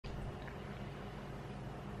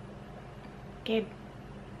Gabe.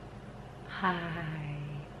 Hi.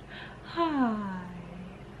 Hi.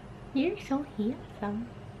 You're so handsome.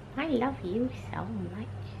 I love you so much.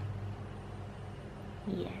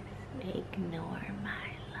 Yes, ignore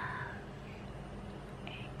my love.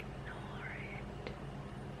 Ignore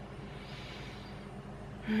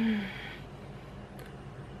it.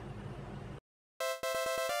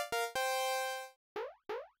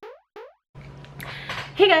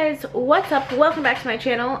 Hey guys, what's up? Welcome back to my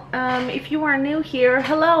channel. If you are new here,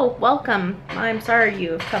 hello, welcome. I'm sorry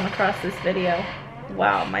you've come across this video.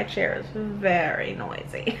 Wow, my chair is very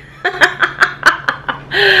noisy.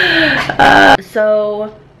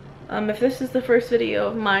 If this is the first video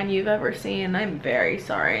of mine you've ever seen, I'm very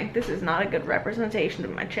sorry. This is not a good representation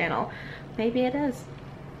of my channel. Maybe it is.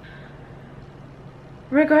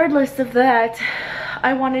 Regardless of that,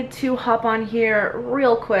 I wanted to hop on here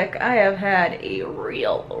real quick. I have had a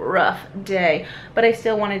real rough day, but I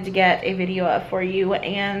still wanted to get a video up for you,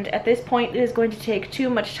 and at this point it is going to take too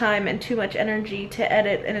much time and too much energy to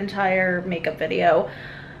edit an entire makeup video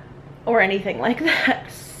or anything like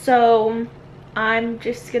that. So I'm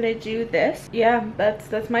just gonna do this. Yeah,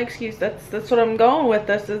 that's my excuse. That's what I'm going with.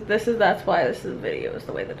 That's why this video is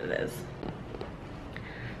the way that it is.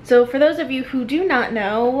 So for those of you who do not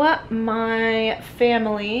know, my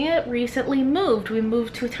family recently moved. We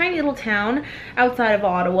moved to a tiny little town outside of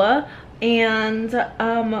Ottawa, and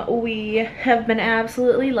we have been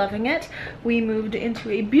absolutely loving it. We moved into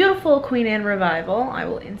a beautiful Queen Anne revival. I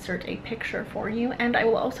will insert a picture for you, and I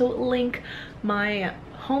will also link my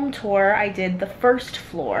home tour. I did the first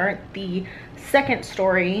floor. The second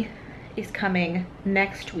story is coming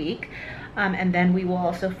next week. And then we will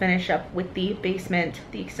also finish up with the basement,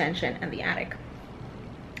 the extension, and the attic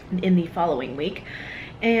in the following week.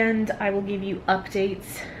 And I will give you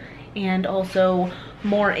updates and also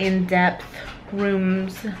more in-depth room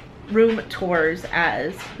tours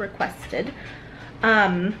as requested.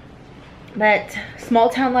 But small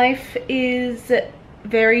town life is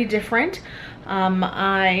very different.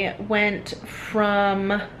 I went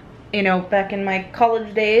from, you know, back in my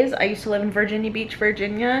college days, I used to live in Virginia Beach,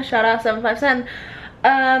 Virginia. Shout out 757.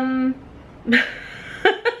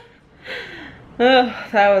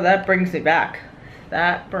 That brings me back.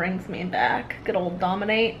 That brings me back. Good old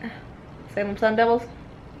Dominate. Salem Sun Devils.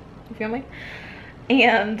 You feel me?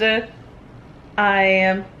 And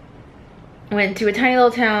I went to a tiny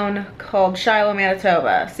little town called Shiloh,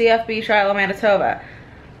 Manitoba. CFB Shiloh, Manitoba.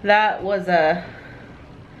 That was a...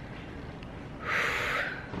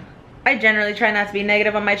 I generally try not to be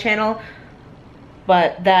negative on my channel,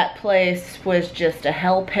 but that place was just a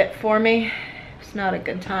hell pit for me. It's not a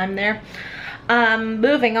good time there.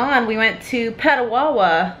 Moving on, we went to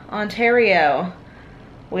Petawawa, Ontario,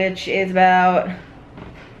 which is about a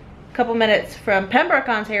couple minutes from Pembroke,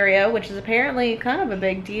 Ontario, which is apparently kind of a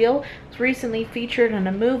big deal. It's recently featured in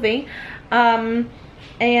a movie. Then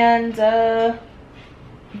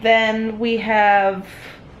we have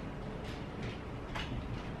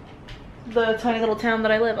the tiny little town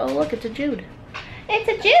that I live. Oh, look, it's a Jude. It's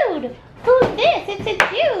a Jude. Who's this? It's a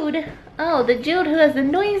Jude. Oh, the Jude who has the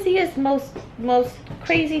noisiest, most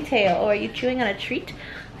crazy tail. Oh, are you chewing on a treat?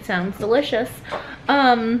 Sounds delicious.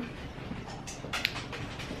 And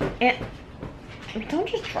don't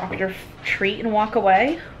just drop your treat and walk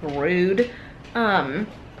away. Rude. And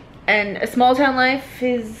a small town life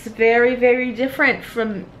is very, very different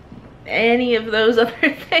from any of those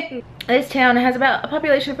other things. This town has about a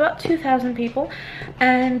population of about 2,000 people,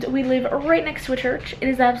 and we live right next to a church. It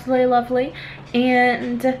is absolutely lovely,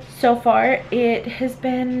 and so far it has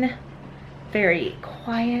been very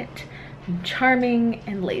quiet and charming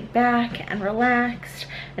and laid back and relaxed,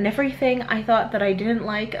 and everything I thought that I didn't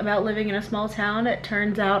like about living in a small town, it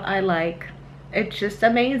turns out I like. It's just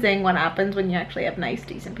amazing what happens when you actually have nice,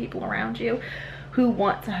 decent people around you who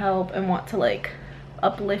want to help and want to like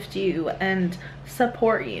uplift you and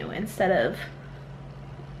support you instead of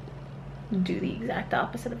do the exact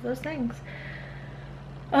opposite of those things.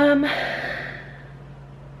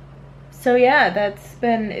 So yeah, it's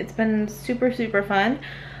been super fun.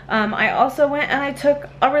 I also went and I took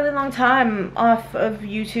a really long time off of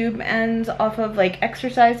YouTube and off of like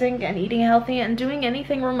exercising and eating healthy and doing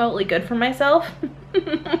anything remotely good for myself.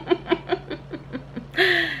 Depression.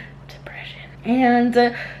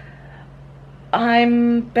 And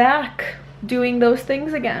I'm back doing those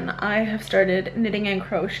things again. I have started knitting and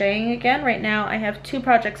crocheting again. Right now I have 2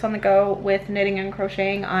 projects on the go with knitting and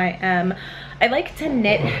crocheting. I like to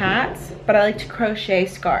knit hats, but I like to crochet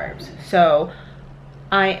scarves. So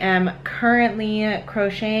I am currently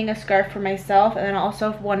crocheting a scarf for myself, and then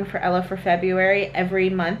also one for Ella for February. Every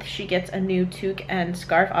month she gets a new toque and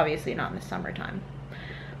scarf, obviously not in the summertime,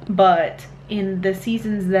 but in the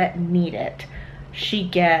seasons that need it, she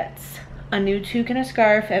gets a new toque and a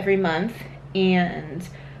scarf every month. And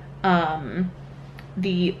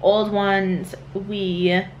the old ones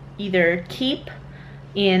we either keep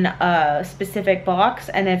in a specific box,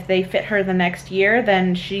 and if they fit her the next year,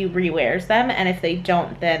 then she rewears them, and if they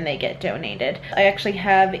don't, then they get donated. I actually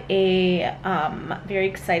have a very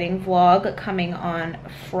exciting vlog coming on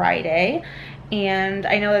Friday, and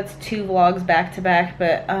I know that's 2 vlogs back to back,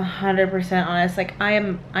 but 100% honest, like I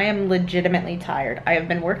am legitimately tired. I have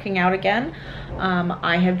been working out again.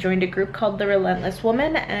 I have joined a group called The Relentless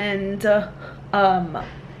Woman, and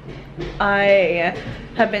I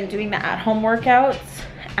have been doing the at-home workouts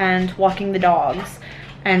and walking the dogs,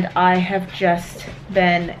 and I have just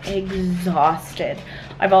been exhausted.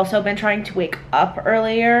 I've also been trying to wake up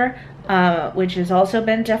earlier, which has also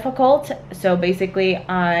been difficult. So basically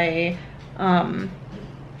I am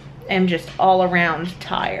just all around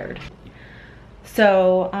tired.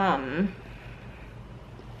 So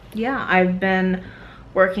yeah, I've been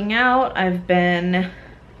working out, I've been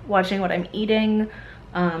watching what I'm eating.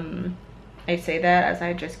 I say that as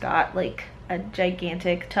I just got like a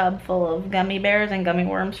gigantic tub full of gummy bears and gummy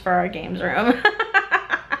worms for our games room.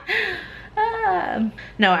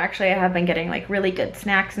 No, actually I have been getting like really good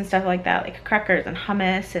snacks and stuff like that, like crackers and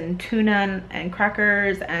hummus and tuna and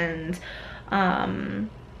crackers, and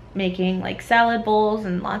making like salad bowls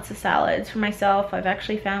and lots of salads for myself. I've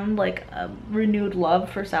actually found like a renewed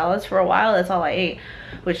love for salads. For a while that's all I ate,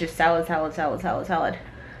 which is salad.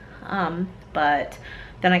 But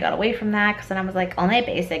then I got away from that because then I was like, only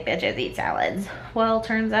basic bitches eat salads. Well,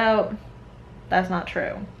 turns out that's not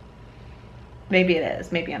true. Maybe it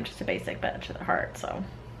is. Maybe I'm just a basic bitch at heart, so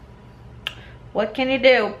what can you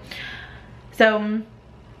do? So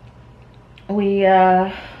we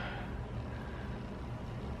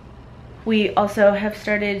also have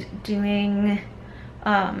started doing,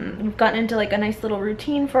 we've gotten into like a nice little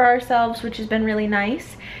routine for ourselves, which has been really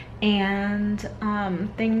nice. And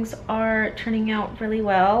things are turning out really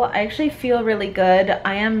well. I actually feel really good.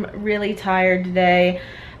 I am really tired today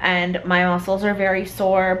and my muscles are very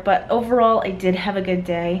sore, but overall I did have a good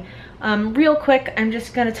day. Real quick, I'm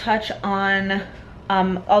just gonna touch on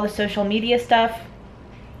all the social media stuff.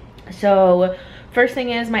 So first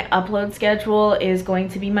thing is, my upload schedule is going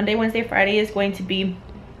to be Monday, Wednesday, Friday is going to be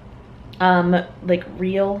like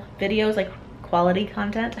real videos, like quality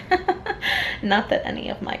content. Not that any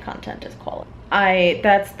of my content is quality.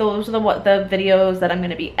 Those are the videos that I'm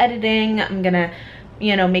going to be editing. I'm going to,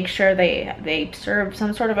 you know, make sure they serve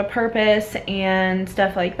some sort of a purpose and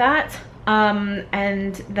stuff like that.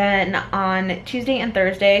 And then on Tuesday and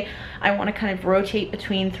Thursday, I want to kind of rotate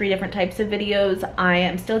between 3 different types of videos. I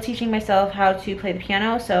am still teaching myself how to play the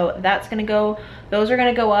piano, so those are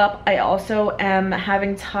gonna go up. I also am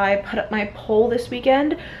having Ty put up my pole this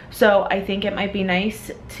weekend, so I think it might be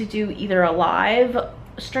nice to do either a live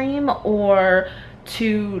stream or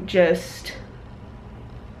to just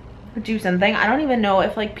do something. I don't even know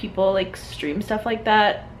if like people like stream stuff like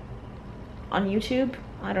that on YouTube.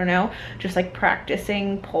 I don't know, just like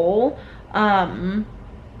practicing pole.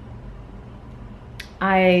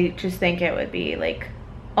 I just think it would be like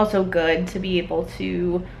also good to be able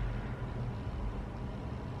to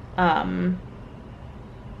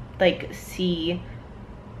like see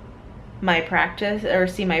my practice or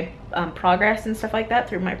see my progress and stuff like that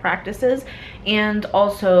through my practices, and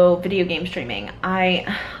also video game streaming. I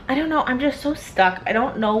don't know, I'm just so stuck. I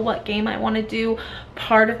don't know what game I want to do.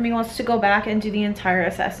 Part of me wants to go back and do the entire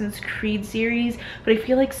Assassin's Creed series, but I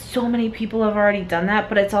feel like so many people have already done that.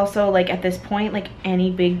 But it's also like at this point, like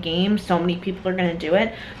any big game, so many people are gonna do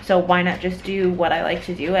it, so why not just do what I like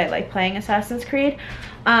to do? I like playing Assassin's Creed.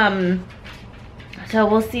 So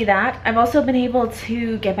we'll see that. I've also been able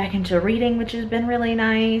to get back into reading, which has been really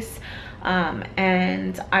nice.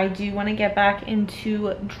 And I do want to get back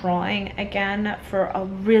into drawing again. For a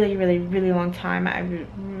really long time I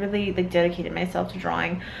really like dedicated myself to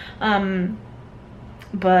drawing,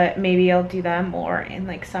 but maybe I'll do that more in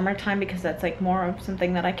like summertime, because that's like more of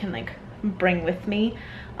something that I can like bring with me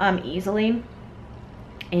easily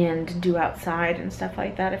and do outside and stuff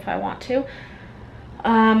like that if I want to.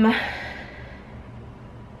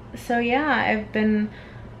 So yeah, I've been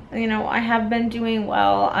you know, I have been doing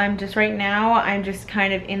well. I'm just right now, I'm just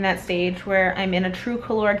kind of in that stage where I'm in a true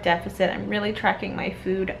caloric deficit. I'm really tracking my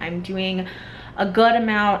food. I'm doing a good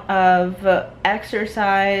amount of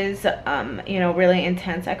exercise, you know, really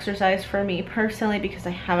intense exercise for me personally, because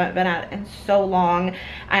I haven't been at it in so long,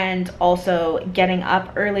 and also getting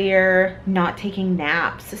up earlier, not taking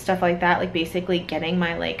naps, stuff like that, like basically getting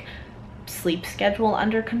my like sleep schedule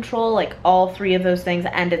under control, like all three of those things,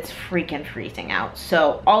 and it's freaking freezing out.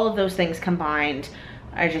 So all of those things combined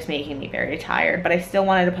are just making me very tired, but I still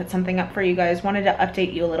wanted to put something up for you guys, wanted to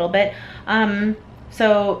update you a little bit.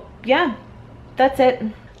 So yeah, that's it.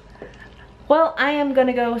 Well, I am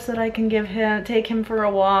gonna go so that I can take him for a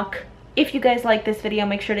walk. If you guys like this video,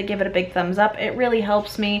 make sure to give it a big thumbs up. It really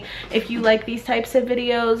helps me. If you like these types of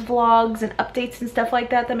videos, vlogs, and updates and stuff like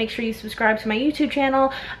that, then make sure you subscribe to my YouTube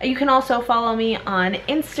channel. You can also follow me on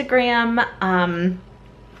Instagram.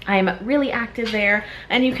 I'm really active there.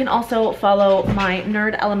 And you can also follow my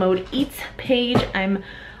Nerd a la Mode Eats page. I'm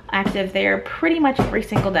active there pretty much every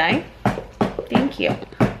single day. Thank you.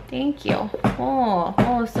 Thank you.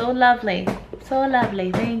 Oh, so lovely. So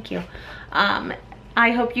lovely. Thank you.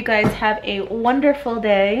 I hope you guys have a wonderful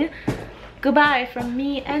day. Goodbye from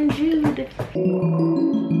me and Jude.